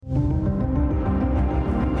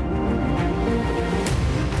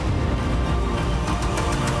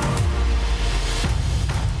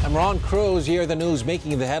Ron Cruz, here the news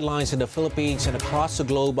making the headlines in the Philippines and across the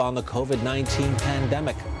globe on the COVID-19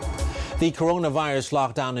 pandemic. The coronavirus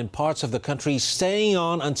lockdown in parts of the country staying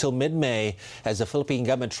on until mid-May as the Philippine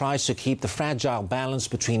government tries to keep the fragile balance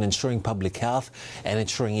between ensuring public health and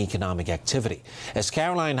ensuring economic activity. As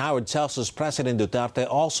Caroline Howard tells us, President Duterte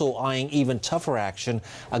also eyeing even tougher action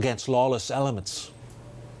against lawless elements.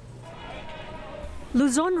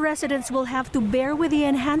 Luzon residents will have to bear with the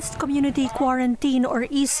enhanced community quarantine or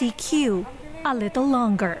ECQ a little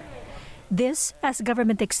longer. This as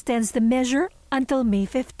government extends the measure until May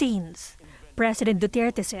 15th. President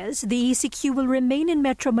Duterte says the ECQ will remain in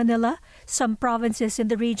Metro Manila, some provinces in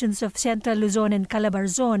the regions of Central Luzon and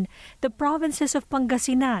Calabarzon, the provinces of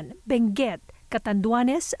Pangasinan, Benguet,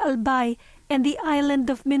 Catanduanes, Albay, and the island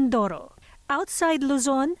of Mindoro. Outside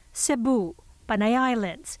Luzon, Cebu, Panay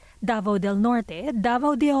Islands, Davao del Norte,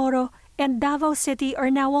 Davao de Oro, and Davao City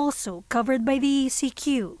are now also covered by the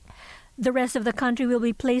ECQ. The rest of the country will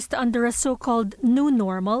be placed under a so-called new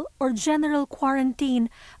normal or general quarantine,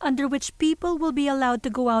 under which people will be allowed to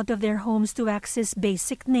go out of their homes to access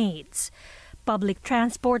basic needs. Public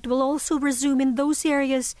transport will also resume in those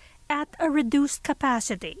areas at a reduced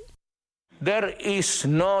capacity. There is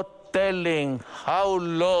no telling how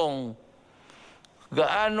long,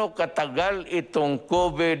 gaano katagal itong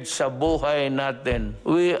COVID sa buhay natin.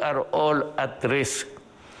 We are all at risk,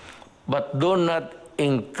 but do not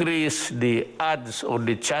increase the odds or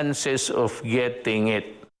the chances of getting it.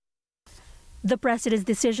 The president's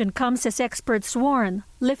decision comes as experts warn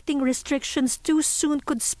lifting restrictions too soon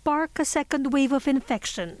could spark a second wave of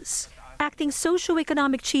infections. Acting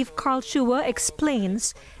Socioeconomic Chief Carl Chua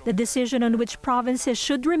explains the decision on which provinces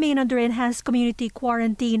should remain under enhanced community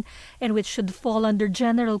quarantine and which should fall under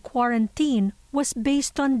general quarantine was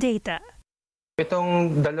based on data.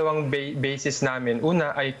 Itong dalawang basis namin,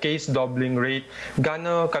 una ay case doubling rate,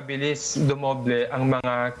 gaano kabilis dumoble ang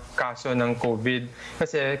mga kaso ng COVID.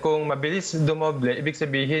 Kasi kung mabilis dumoble, ibig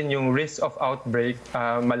sabihin yung risk of outbreak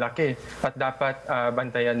malaki at dapat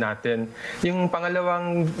bantayan natin. Yung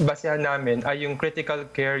pangalawang basehan namin ay yung critical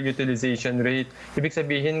care utilization rate. Ibig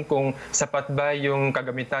sabihin kung sapat ba yung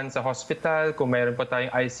kagamitan sa hospital, kung mayroon pa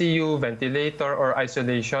tayong ICU, ventilator, or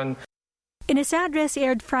isolation. In his address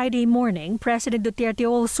aired Friday morning, President Duterte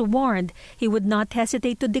also warned he would not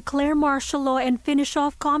hesitate to declare martial law and finish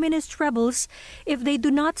off communist rebels if they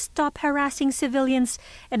do not stop harassing civilians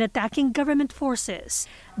and attacking government forces.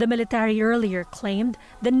 The military earlier claimed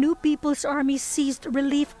the New People's Army seized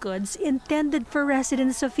relief goods intended for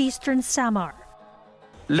residents of eastern Samar.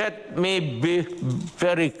 Let me be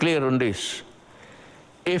very clear on this.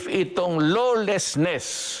 If itong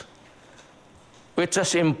lawlessness which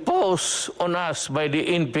was imposed on us by the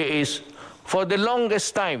NPAs for the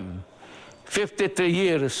longest time, 53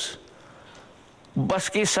 years,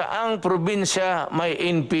 baski saang probinsya may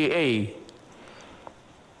NPA.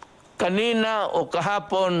 Kanina o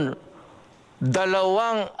kahapon,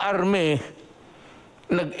 dalawang army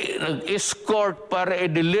nag-escort para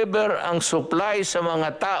i-deliver ang supply sa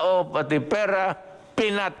mga tao, pati pera,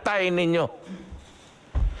 pinatay ninyo.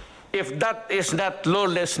 If that is not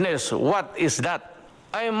lawlessness, what is that?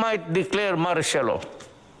 I might declare martial law.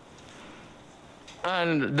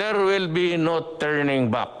 And there will be no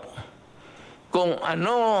turning back. Kung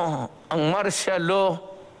ano ang martial law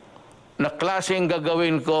na klaseng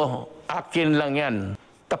gagawin ko, akin lang yan.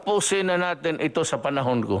 Tapusin na natin ito sa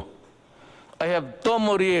panahon ko. I have 2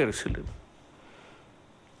 more years.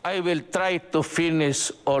 I will try to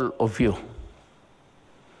finish all of you.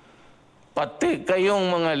 Pati kayong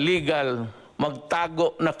mga legal,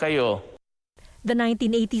 magtago na kayo. The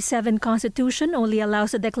 1987 Constitution only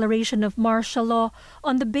allows a declaration of martial law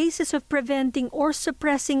on the basis of preventing or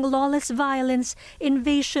suppressing lawless violence,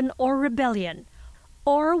 invasion, or rebellion,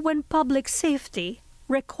 or when public safety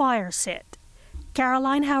requires it.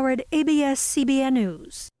 Caroline Howard, ABS-CBN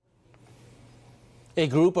News. A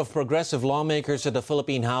group of progressive lawmakers at the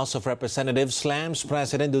Philippine House of Representatives slams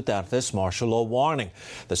President Duterte's martial law warning.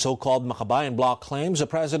 The so-called Makabayan Bloc claims the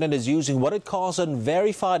president is using what it calls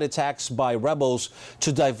unverified attacks by rebels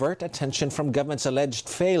to divert attention from government's alleged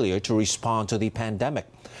failure to respond to the pandemic.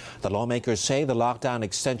 The lawmakers say the lockdown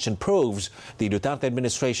extension proves the Duterte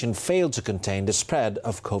administration failed to contain the spread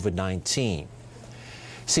of COVID-19.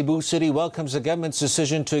 Cebu City welcomes the government's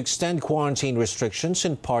decision to extend quarantine restrictions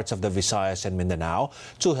in parts of the Visayas and Mindanao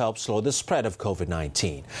to help slow the spread of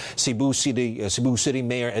COVID-19. Cebu City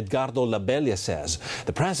Mayor Edgardo Labella says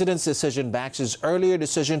the president's decision backs his earlier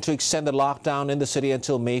decision to extend the lockdown in the city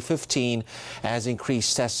until May 15 as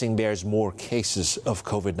increased testing bears more cases of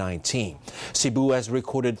COVID-19. Cebu has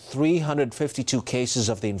recorded 352 cases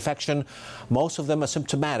of the infection, most of them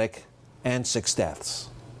asymptomatic, and 6 deaths.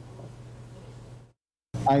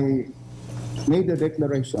 I made a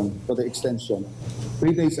declaration for the extension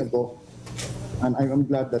 3 days ago, and I am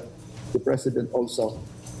glad that the President also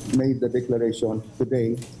made the declaration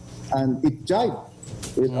today, and it jived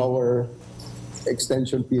with our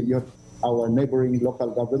extension period. Our neighboring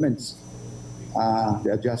local governments,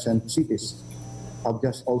 the adjacent cities, have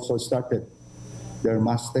just also started their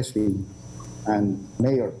mass testing, and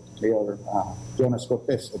Mayor Jonas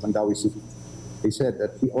Cortez of Mandaue City, he said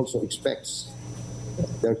that he also expects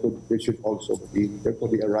there could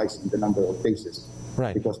be a rise in the number of cases,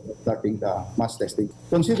 right, because we're starting the mass testing.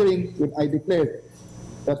 Considering when I declared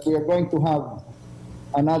that we are going to have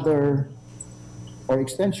another or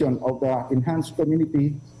extension of the enhanced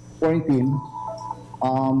community quarantine,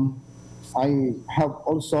 I have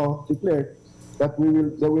also declared that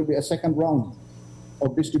there will be a second round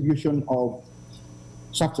of distribution of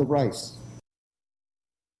sacks of rice.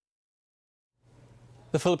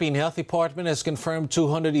 The Philippine Health Department has confirmed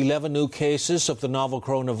 211 new cases of the novel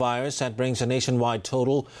coronavirus. That brings the nationwide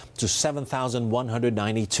total to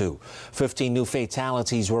 7,192. 15 new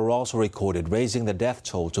fatalities were also recorded, raising the death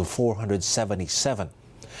toll to 477.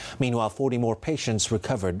 Meanwhile, 40 more patients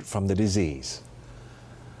recovered from the disease.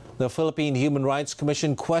 The Philippine Human Rights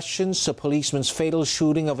Commission questions a policeman's fatal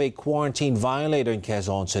shooting of a quarantine violator in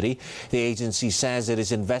Quezon City. The agency says it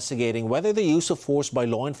is investigating whether the use of force by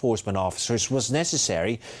law enforcement officers was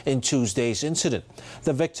necessary in Tuesday's incident.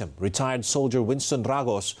 The victim, retired soldier Winston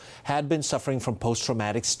Ragos, had been suffering from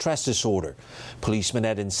post-traumatic stress disorder. Policemen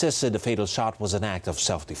had insisted the fatal shot was an act of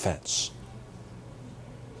self-defense.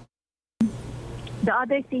 The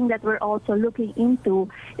other thing that we're also looking into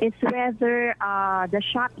is whether the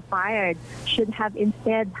shot fired should have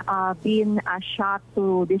instead been a shot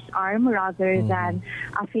to disarm rather than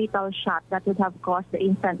a fatal shot that would have caused the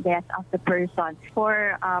instant death of the person.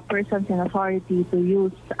 For persons in authority to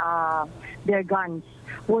use their guns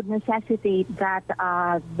would necessitate that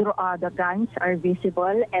the guns are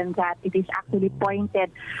visible and that it is actually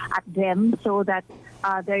pointed at them so that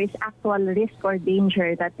there is actual risk or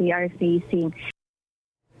danger that they are facing.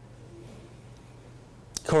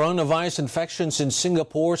 Coronavirus infections in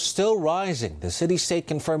Singapore still rising. The city-state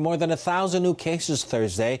confirmed more than 1,000 new cases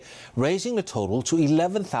Thursday, raising the total to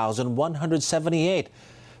 11,178.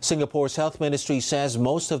 Singapore's health ministry says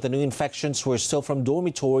most of the new infections were still from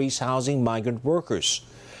dormitories housing migrant workers.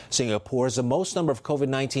 Singapore has the most number of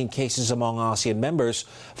COVID-19 cases among ASEAN members,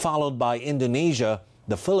 followed by Indonesia,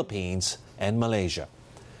 the Philippines, and Malaysia.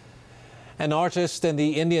 An artist in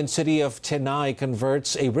the Indian city of Chennai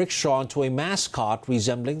converts a rickshaw into a mascot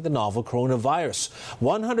resembling the novel coronavirus.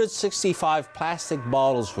 165 plastic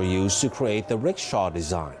bottles were used to create the rickshaw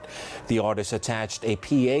design. The artist attached a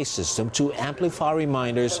PA system to amplify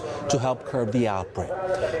reminders to help curb the outbreak.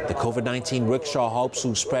 The COVID-19 rickshaw hopes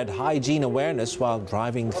to spread hygiene awareness while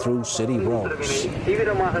driving through city roads.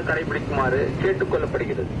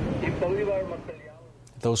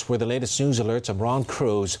 Those were the latest news alerts. I'm Ron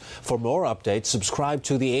Cruz. For more updates, subscribe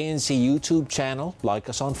to the ANC YouTube channel, like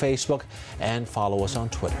us on Facebook, and follow us on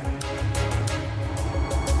Twitter.